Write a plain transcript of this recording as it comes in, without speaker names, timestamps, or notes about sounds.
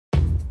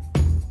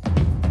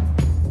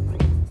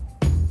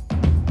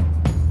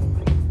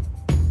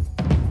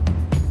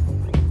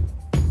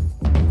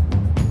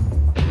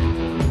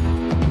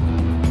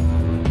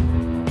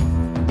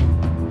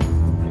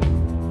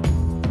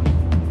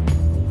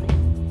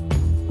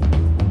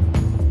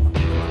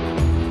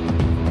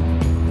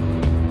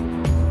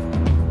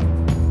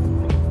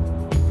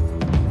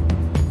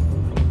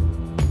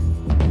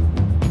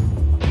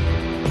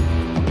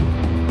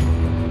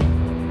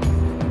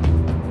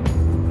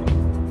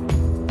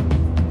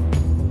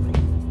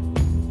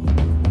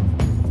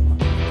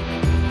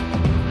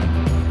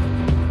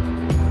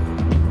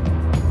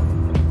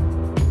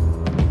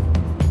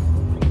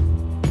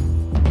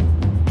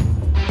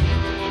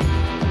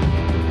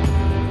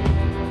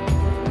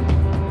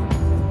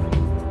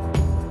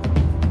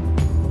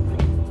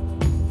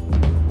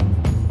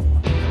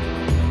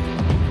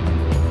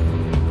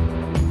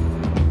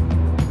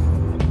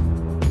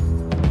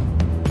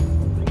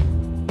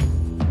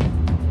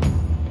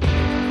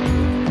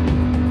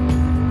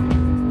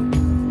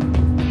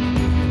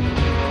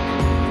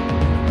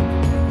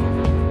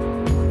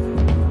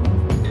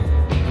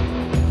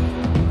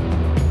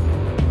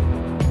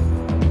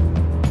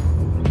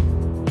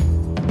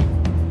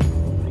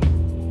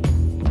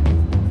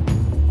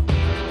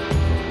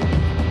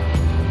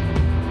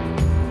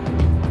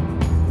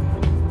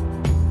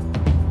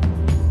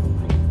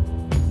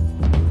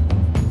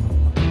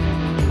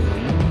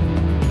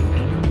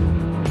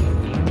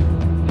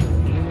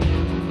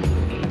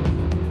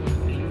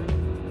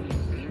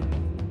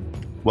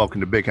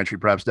Welcome to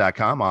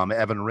BigCountryPreps.com. I'm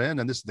Evan Wren,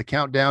 and this is the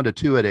countdown to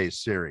two-a-days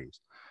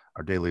series.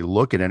 Our daily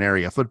look at an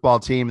area football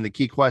team and the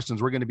key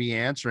questions we're going to be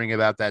answering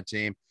about that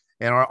team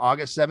in our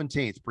August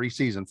 17th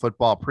preseason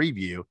football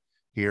preview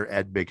here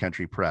at Big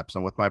Country Preps.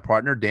 I'm with my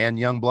partner, Dan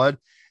Youngblood.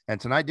 And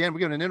tonight, Dan,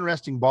 we got an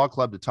interesting ball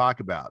club to talk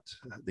about,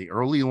 the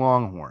early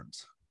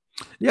Longhorns.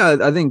 Yeah,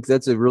 I think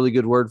that's a really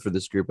good word for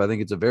this group. I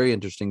think it's a very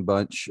interesting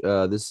bunch.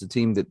 This is a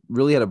team that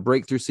really had a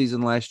breakthrough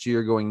season last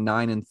year, going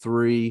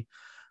 9-3.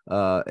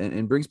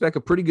 And brings back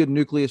a pretty good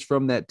nucleus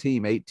from that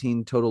team.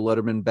 18 total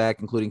lettermen back,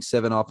 including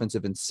 7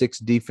 offensive and 6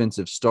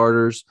 defensive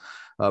starters.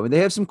 And they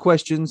have some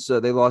questions.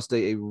 They lost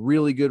a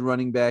really good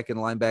running back and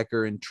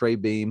linebacker in Trey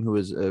Beam, who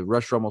has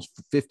rushed for almost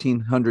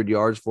 1,500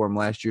 yards for him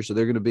last year. So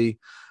they're going to be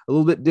a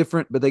little bit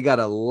different, but they got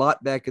a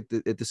lot back at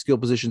the skill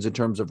positions in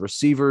terms of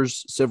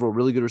receivers, several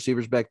really good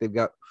receivers back. They've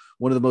got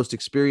one of the most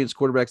experienced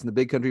quarterbacks in the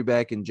Big Country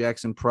back in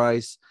Jackson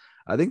Price.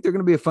 I think they're going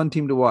to be a fun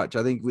team to watch.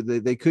 I think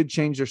they could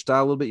change their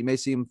style a little bit. You may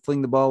see them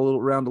fling the ball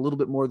around a little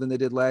bit more than they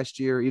did last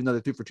year, even though they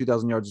threw for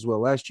 2,000 yards as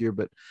well last year.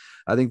 But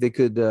I think they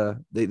could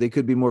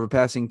be more of a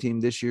passing team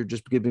this year,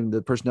 just given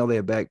the personnel they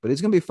have back. But it's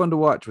going to be fun to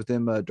watch with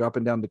them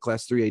dropping down to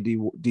Class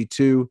 3A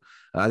D2.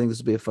 I think this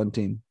will be a fun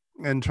team.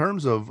 In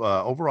terms of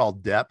overall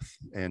depth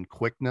and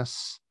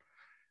quickness,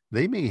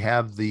 they may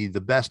have the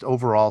best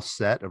overall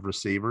set of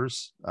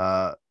receivers,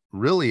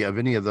 really, of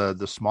any of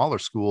the smaller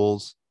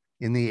schools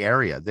in the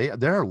area.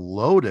 They're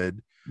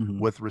loaded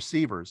with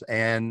receivers.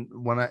 And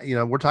when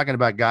we're talking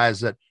about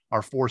guys that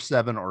are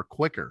 4.7 or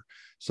quicker.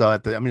 So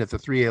at the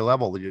 3A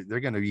level,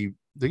 they're going to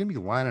be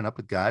lining up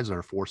with guys that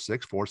are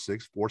 4.6,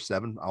 4.6,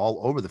 4.7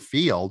 all over the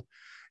field.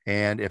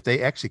 And if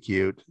they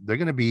execute, they're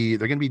going to be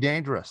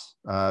dangerous.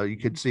 You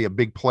could see a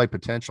big play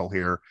potential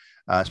here,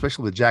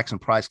 especially with Jackson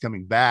Price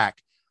coming back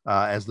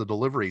as the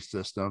delivery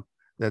system.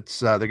 They're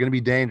going to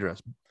be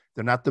dangerous.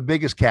 They're not the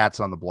biggest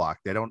cats on the block.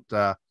 They don't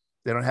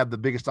have the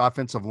biggest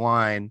offensive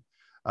line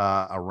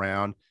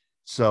around.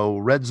 So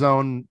red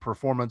zone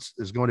performance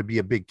is going to be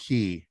a big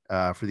key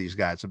for these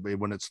guys.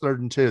 When it's 3rd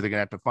and 2, they're going to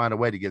have to find a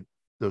way to get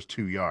those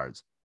 2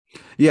 yards.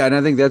 Yeah, and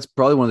I think that's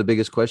probably one of the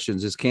biggest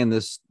questions is, can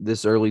this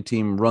early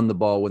team run the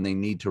ball when they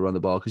need to run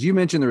the ball? Because you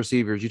mentioned the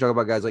receivers. You talk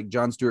about guys like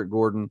John Stewart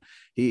Gordon.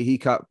 He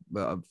caught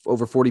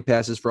over 40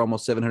 passes for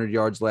almost 700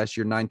 yards last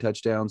year, 9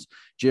 touchdowns.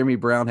 Jeremy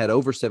Brown had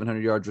over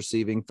 700 yards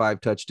receiving,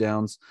 5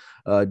 touchdowns.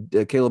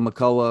 Caleb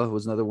McCullough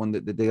was another one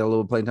that they got a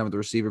little playing time at the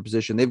receiver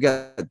position. They've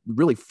got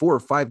really 4 or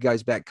 5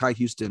 guys back. Kai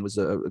Houston was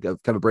a kind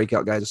of a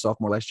breakout guy as a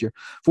sophomore last year.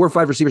 4 or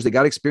 5 receivers that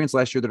got experience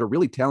last year that are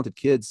really talented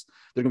kids.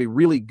 They're going to be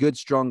really good,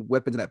 strong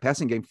weapons in that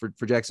passing game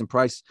for Jackson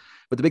Price.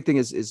 But the big thing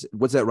is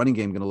what's that running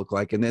game going to look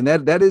like? And then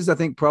that is, I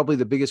think, probably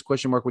the biggest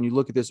question mark when you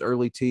look at this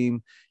early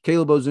team.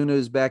 Caleb Ozuna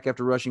is back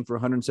after rushing for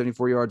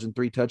 174 yards and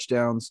 3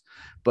 touchdowns.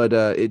 But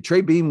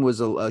Trey Beam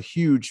was a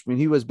huge,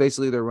 he was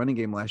basically their running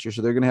game last year.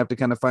 So they're going to have to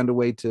kind of find a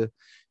way to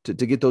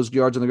get those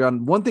yards on the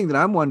ground. One thing that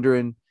I'm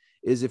wondering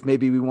is if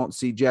maybe we won't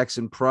see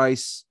Jackson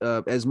Price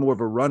as more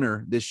of a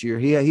runner this year.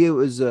 He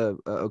was a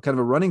kind of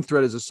a running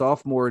threat as a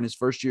sophomore in his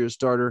first year as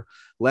starter.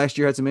 Last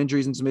year had some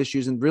injuries and some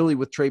issues, and really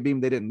with Trey Beam,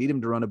 they didn't need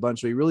him to run a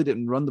bunch, so he really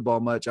didn't run the ball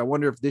much. I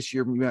wonder if this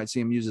year we might see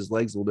him use his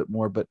legs a little bit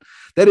more, but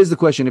that is the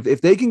question. If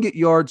they can get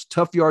yards,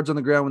 tough yards on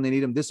the ground when they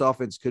need them, this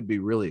offense could be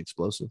really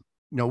explosive.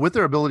 With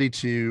their ability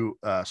to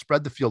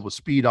spread the field with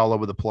speed all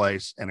over the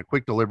place and a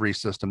quick delivery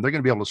system, they're going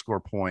to be able to score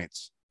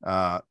points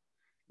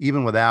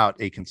even without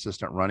a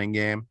consistent running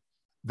game.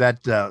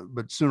 But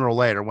sooner or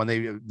later, when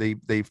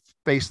they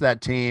face that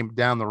team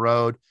down the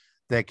road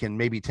that can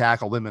maybe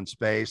tackle them in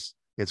space,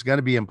 it's going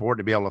to be important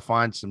to be able to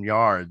find some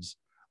yards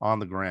on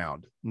the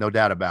ground, no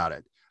doubt about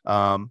it.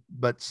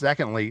 But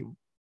secondly,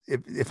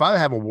 if I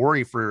have a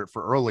worry for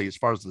early as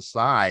far as the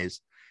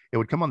size, it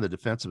would come on the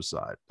defensive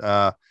side.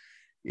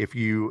 If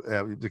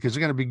you because they're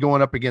going to be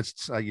going up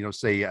against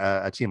say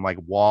a team like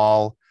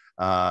Wall,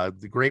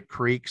 the Grape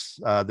Creeks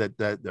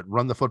that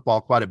run the football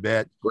quite a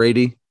bit.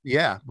 Brady.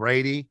 Yeah,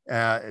 Brady.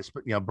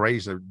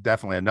 Brady's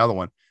definitely another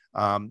one.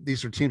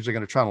 These are teams that are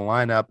going to try to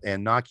line up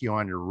and knock you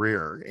on your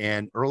rear.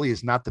 And early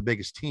is not the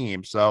biggest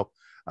team, so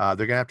they're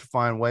going to have to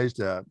find ways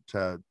to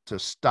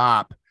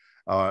stop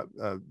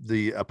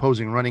the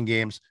opposing running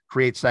games,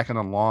 create second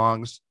and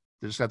longs.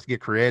 They just have to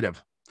get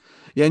creative.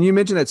 Yeah, and you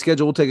mentioned that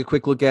schedule. We'll take a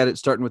quick look at it,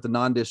 starting with the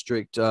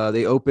non-district.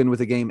 They open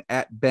with a game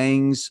at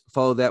Bangs,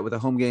 follow that with a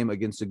home game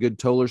against a good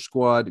Toller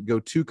squad, go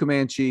to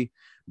Comanche,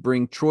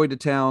 bring Troy to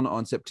town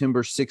on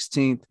September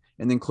 16th,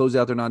 and then close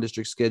out their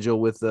non-district schedule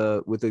with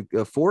a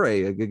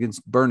 4A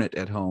against Burnett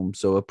at home.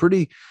 So a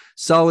pretty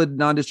solid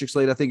non-district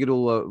slate. I think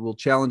will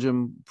challenge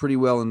them pretty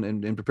well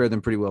and prepare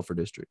them pretty well for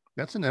district.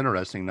 That's an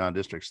interesting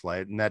non-district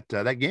slate. And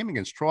that game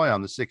against Troy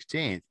on the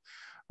 16th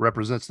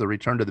represents the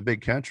return to the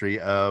Big Country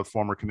of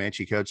former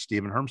Comanche coach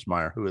Stephen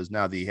Hermsmeyer, who is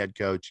now the head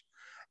coach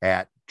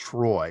at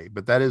Troy.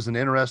 But that is an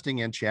interesting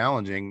and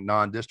challenging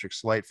non-district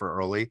slate for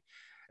early.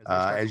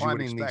 As you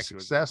would expect, the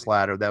success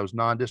ladder, those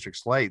non-district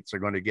slates are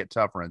going to get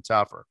tougher and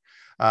tougher.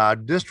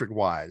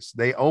 District-wise,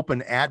 they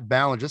open at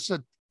Ballard. Just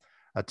a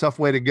tough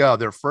way to go.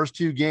 Their first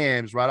 2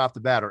 games right off the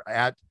bat are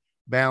at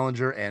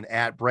Ballinger, and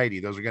at Brady.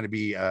 Those are going to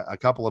be a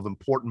couple of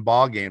important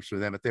ball games for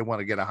them if they want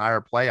to get a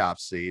higher playoff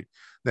seed.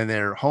 Then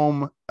their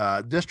home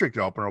district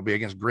opener will be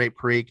against Grape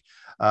Creek.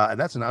 And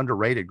that's an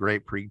underrated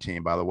Grape Creek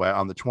team, by the way,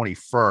 on the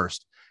 21st.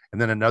 And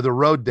then another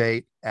road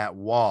date at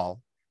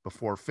Wall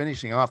before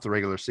finishing off the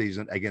regular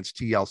season against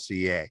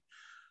TLCA.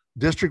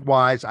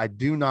 District-wise, I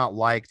do not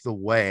like the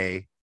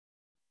way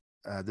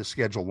the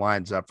schedule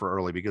lines up for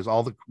early because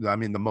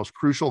the most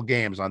crucial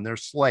games on their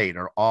slate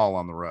are all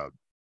on the road.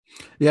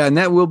 Yeah, and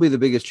that will be the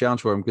biggest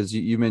challenge for them because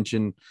you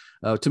mentioned,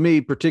 to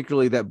me,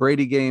 particularly that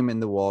Brady game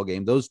and the Wall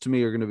game. Those to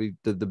me are going to be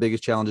the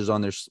biggest challenges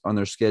on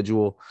their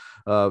schedule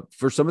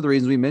for some of the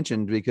reasons we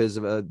mentioned, because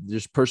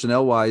just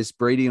personnel wise,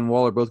 Brady and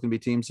Wall are both going to be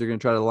teams that are going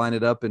to try to line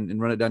it up and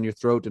run it down your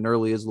throat. And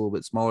early is a little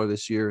bit smaller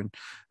this year,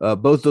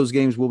 and both those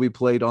games will be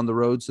played on the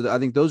road. So I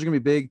think those are going to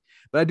be big.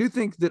 But I do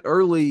think that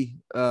early,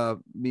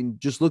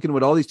 just looking at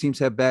what all these teams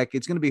have back,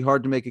 it's going to be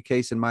hard to make a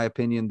case, in my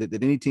opinion,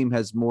 that any team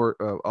has more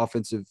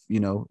offensive,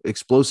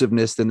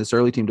 explosiveness than this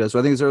early team does. So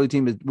I think this early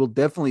team will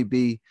definitely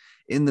be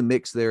in the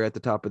mix there at the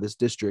top of this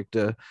district.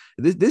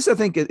 This I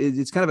think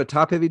it's kind of a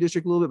top-heavy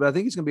district a little bit, but I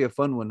think it's going to be a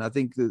fun one. I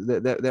think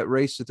that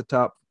race at the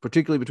top,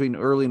 particularly between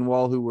Early and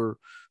Wall, who were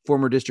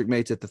former district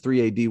mates at the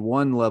 3A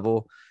D1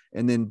 level,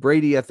 and then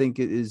Brady, I think,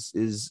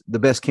 is the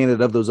best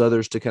candidate of those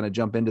others to kind of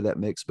jump into that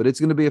mix. But it's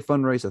going to be a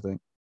fun race, I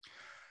think.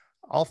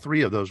 All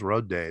three of those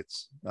road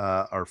dates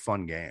are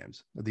fun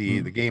games. The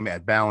game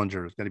at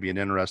Ballinger is going to be an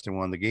interesting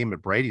one. The game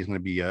at Brady is going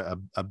to be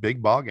a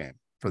big ball game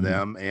for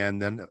them.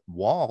 And then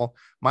Wall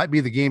might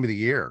be the game of the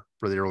year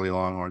for the Early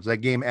Longhorns. That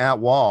game at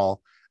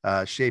Wall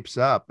shapes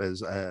up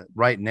as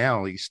right now,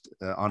 at least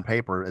on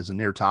paper, as a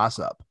near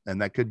toss-up.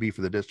 And that could be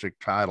for the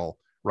district title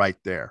right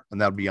there.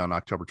 And that'll be on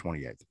October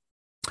 28th.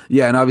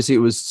 Yeah, and obviously it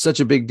was such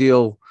a big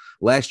deal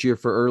last year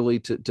for Early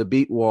to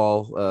beat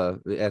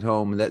Wall at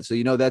home. That's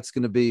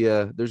going to be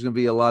there's going to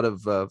be a lot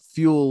of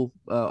fuel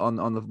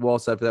on the Wall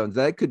side for that one.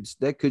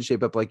 That could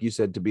shape up, like you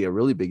said, to be a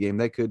really big game.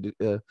 That could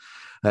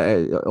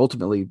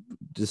ultimately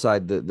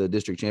decide the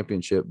district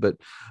championship. But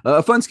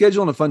a fun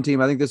schedule and a fun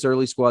team. I think this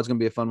Early squad is going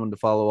to be a fun one to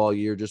follow all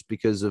year, just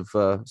because of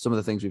some of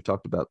the things we've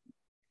talked about.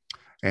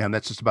 And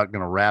that's just about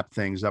going to wrap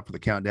things up for the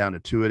Countdown to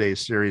Two-A-Days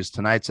series.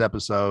 Tonight's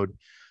episode,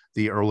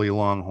 the Early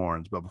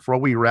Longhorns. But before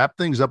we wrap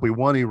things up, we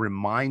want to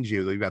remind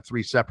you that we've got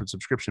 3 separate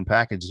subscription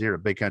packages here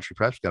at Big Country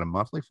Prep. We've got a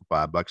monthly for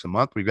 $5 a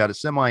month. We've got a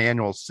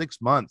semi-annual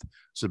 6-month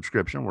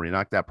subscription where you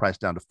knock that price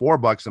down to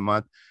 $4 a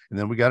month. And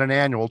then we got an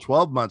annual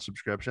 12-month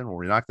subscription where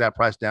we knock that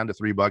price down to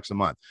 $3 a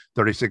month.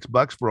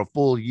 $36 for a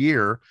full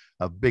year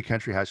of Big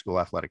Country High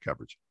School athletic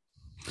coverage.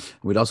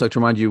 We'd also like to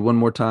remind you one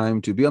more time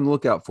to be on the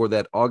lookout for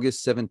that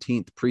August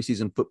 17th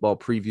preseason football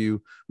preview.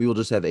 We will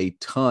just have a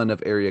ton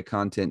of area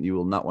content. You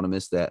will not want to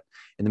miss that.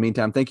 In the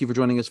meantime, thank you for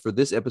joining us for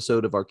this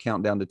episode of our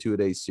Countdown to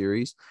Two-A-Days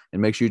series.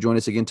 And make sure you join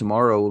us again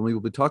tomorrow when we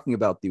will be talking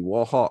about the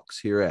Wall Hawks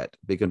here at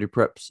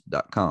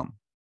BigCountryPreps.com.